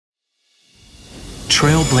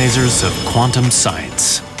trailblazers of quantum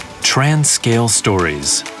science, Trans-Scale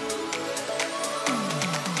Stories.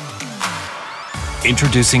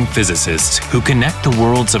 Introducing physicists who connect the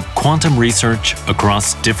worlds of quantum research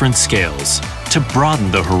across different scales to broaden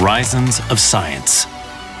the horizons of science.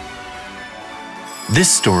 This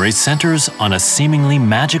story centers on a seemingly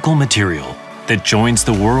magical material that joins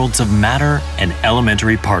the worlds of matter and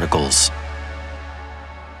elementary particles.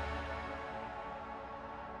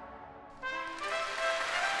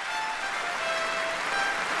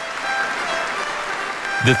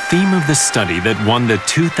 The theme of the study that won the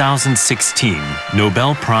 2016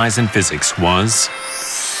 Nobel Prize in Physics was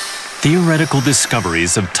theoretical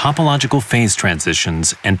discoveries of topological phase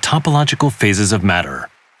transitions and topological phases of matter.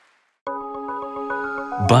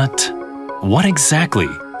 But what exactly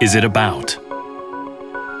is it about?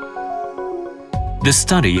 The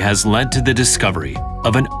study has led to the discovery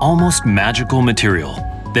of an almost magical material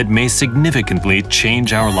that may significantly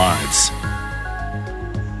change our lives.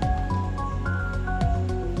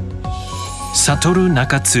 Satoru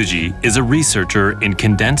Nakatsuji is a researcher in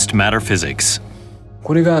condensed matter physics.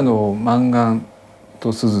 これがマンガン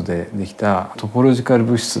とスズでできたトポロジカル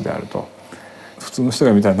物質であると。普通の人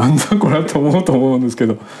が見たらなんだこれと思うんですけ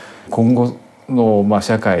ど、今後の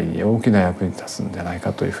社会に大きな役に立つんじゃない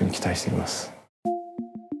かというふうに期待しています。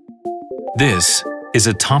This is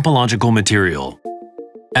a topological material.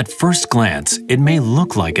 At first glance, it may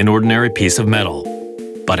look like an ordinary piece of metal,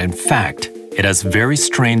 but in fact, it has very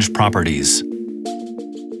strange properties.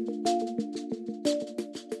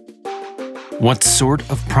 What sort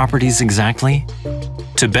of properties exactly?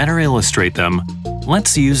 To better illustrate them,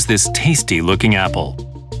 let's use this tasty-looking apple.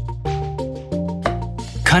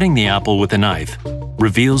 Cutting the apple with a knife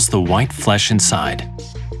reveals the white flesh inside.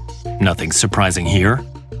 Nothing surprising here.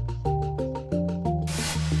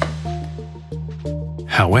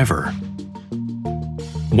 However,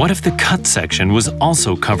 what if the cut section was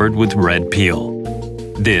also covered with red peel?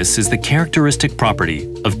 This is the characteristic property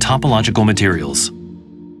of topological materials.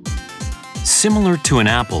 Similar to an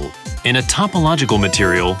apple, in a topological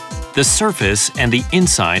material, the surface and the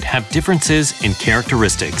inside have differences in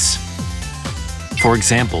characteristics. For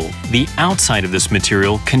example, the outside of this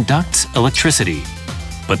material conducts electricity,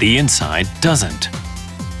 but the inside doesn't.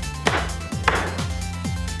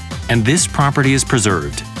 And this property is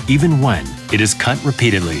preserved even when it is cut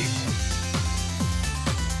repeatedly.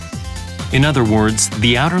 In other words,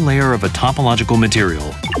 the outer layer of a topological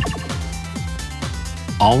material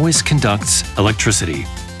always conducts electricity.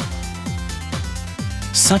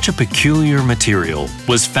 Such a peculiar material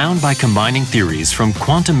was found by combining theories from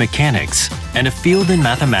quantum mechanics and a field in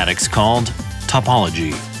mathematics called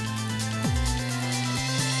topology.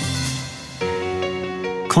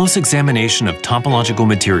 Close examination of topological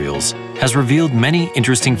materials has revealed many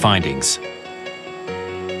interesting findings.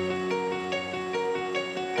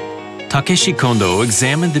 Takeshi Kondo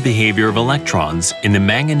examined the behavior of electrons in the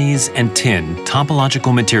manganese and tin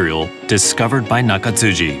topological material discovered by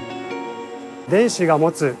Nakatsuji. 電子が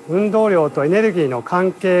持つ運動量とエネルギーの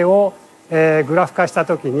関係を、グラフ化した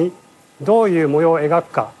ときにどういう模様を描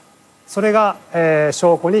くか、それが、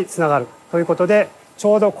証拠につながるということで、ち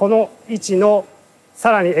ょうどこの位置の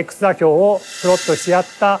さらに X 座標をプロットし合っ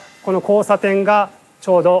たこの交差点がち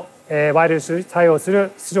ょうど、ワイルドに作用す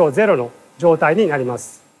る質量0の状態になりま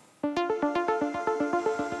す。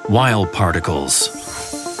Weil particles.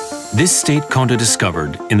 This state Kondo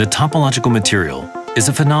discovered in the topological material is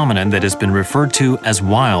a phenomenon that has been referred to as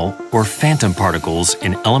Weil or phantom particles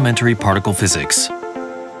in elementary particle physics.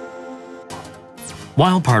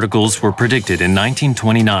 Weil particles were predicted in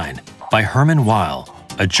 1929 by Hermann Weil,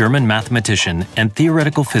 a German mathematician and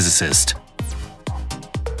theoretical physicist.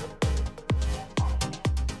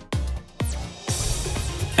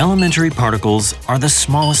 Elementary particles are the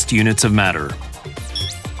smallest units of matter.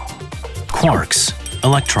 Quarks,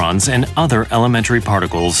 electrons, and other elementary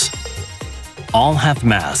particles all have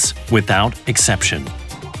mass without exception.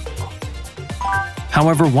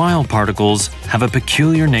 However, Weil particles have a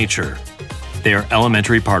peculiar nature. They are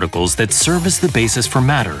elementary particles that serve as the basis for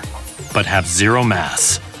matter, but have zero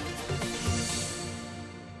mass.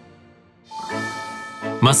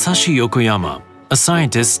 Masashi Yokoyama, a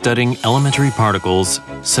scientist studying elementary particles,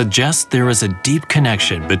 suggests there is a deep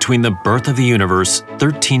connection between the birth of the universe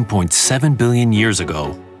 13.7 billion years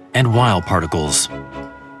ago and Weil particles.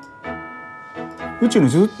 宇宙の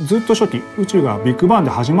ずっと初期、宇宙がビッグバン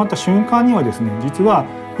で始まった瞬間にはですね、実は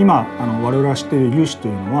今我々が知っている粒子と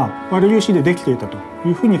いうのはワイルド粒子でできていたと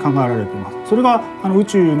いうふうに考えられています。それが宇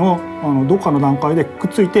宙のどこかの段階でく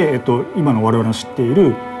っついて、今の我々の知ってい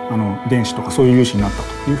る電子とかそういう粒子になった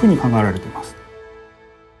というふうに考えられています。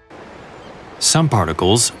Some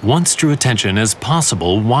particles once drew attention as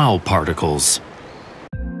possible wow particles.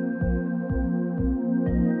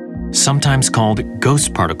 Sometimes called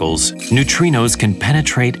ghost particles, neutrinos can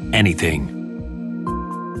penetrate anything.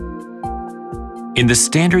 In the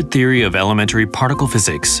standard theory of elementary particle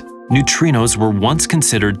physics, neutrinos were once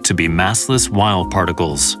considered to be massless wow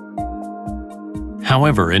particles.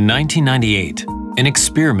 However, in 1998, an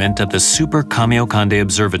experiment at the Super Kamiokande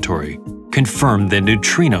Observatory confirmed that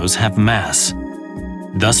neutrinos have mass,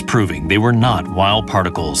 thus proving they were not wow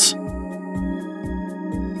particles.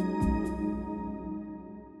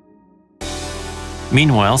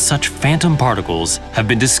 Meanwhile, such phantom particles have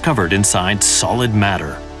been discovered inside solid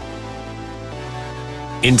matter.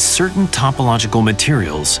 In certain topological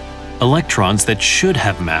materials, electrons that should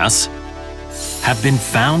have mass have been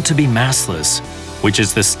found to be massless, which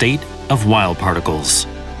is the state of wow particles.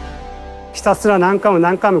 ひたすら何回も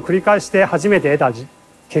何回も繰り返して初めて得た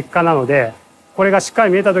結果なので、これがしっか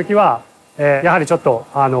り見えたときは、やはりちょっと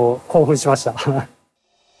興奮しました。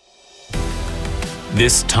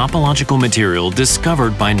This topological material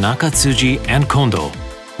discovered by Nakatsuji and Kondo,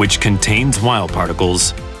 which contains wow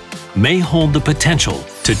particles, may hold the potential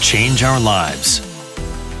to change our lives.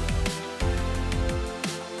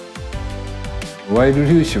 ワイル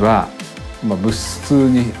粒子は、物質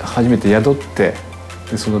に初めて宿って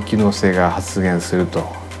でその機能性が発現すると。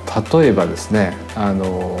例えばですね、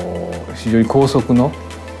非常に高速の、コン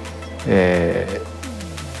ピ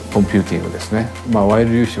ューティングですね、ワイ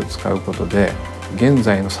ル粒子を使うことで現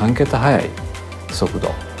在の3桁速い速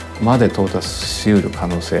度まで到達しうる可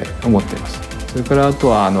能性を持っています。それからあと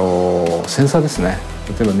はセンサーですね。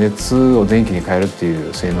例えば熱を電気に変えるってい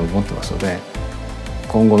う性能を持ってますので、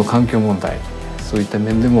今後の環境問題そういった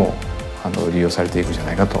面でも利用されていくんじゃ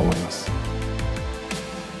ないかと思います。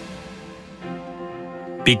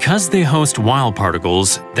Because they host wow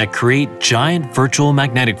particles that create giant virtual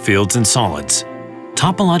magnetic fields in solids,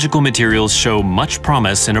 topological materials show much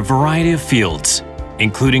promise in a variety of fields,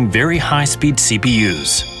 including very high-speed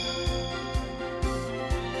CPUs.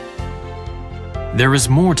 There is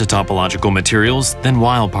more to topological materials than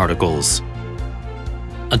wow particles.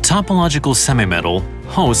 A topological semimetal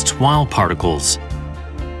hosts wow particles,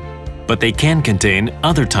 but they can contain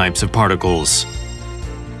other types of particles.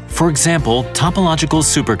 For example, topological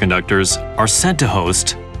superconductors are said to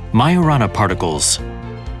host Majorana particles,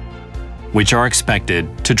 which are expected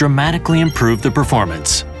to dramatically improve the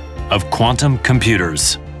performance of quantum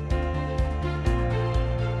computers.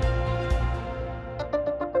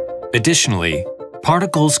 Additionally,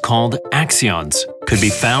 particles called axions could be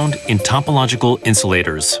found in topological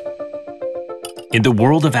insulators. In the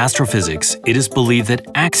world of astrophysics, it is believed that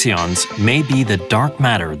axions may be the dark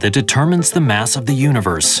matter that determines the mass of the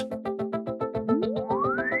universe.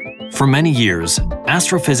 For many years,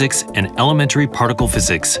 astrophysics and elementary particle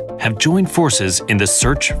physics have joined forces in the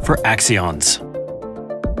search for axions.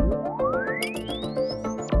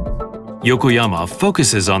 Yokoyama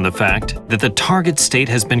focuses on the fact that the target state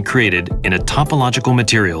has been created in a topological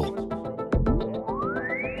material.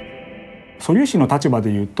 素粒子の立場で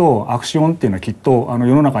いうとアクシオンっていうのはきっと世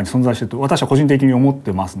の中に存在していると私は個人的に思っ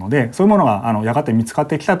てますので、そういうものがやがて見つかっ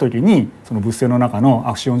てきた時にその物性の中の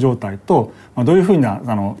アクシオン状態とどういうふうな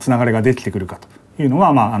つながりができてくるかというの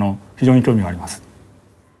は非常に興味があります。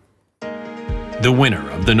The winner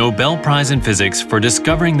of the Nobel Prize in Physics for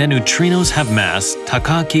discovering that neutrinos have mass,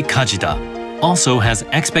 Takaaki Kajita, also has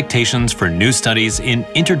expectations for new studies in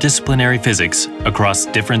interdisciplinary physics across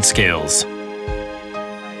different scales.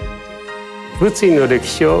 物理の歴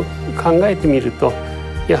史を考えてみると、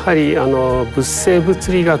やはり物性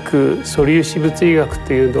物理学、素粒子物理学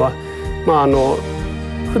というのは、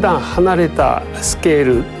普段離れたスケー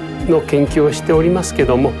ルの研究をしておりますけ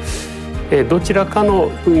ども、どちらか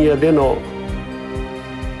の分野での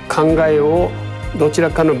考えをどち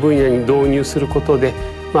らかの分野に導入することで、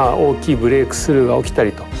大きいブレイクスルーが起きた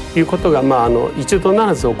りということが、一度な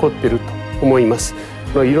らず起こっていると思います。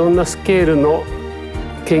いろんなスケールの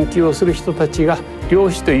研究をする人たちが量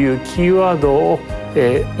子というキーワードを、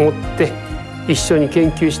持って一緒に研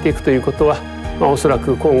究していくということは、おそら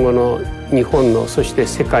く今後の日本のそして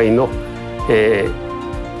世界の、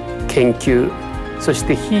研究そし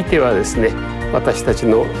てひいてはですね、私たち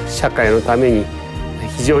の社会のために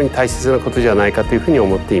非常に大切なことじゃないかというふうに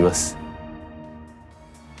思っています。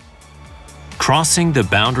Crossing the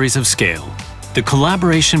boundaries of scale, the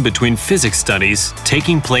collaboration between physics studies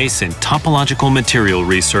taking place in topological material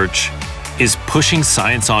research is pushing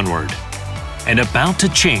science onward and about to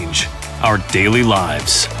change our daily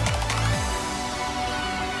lives.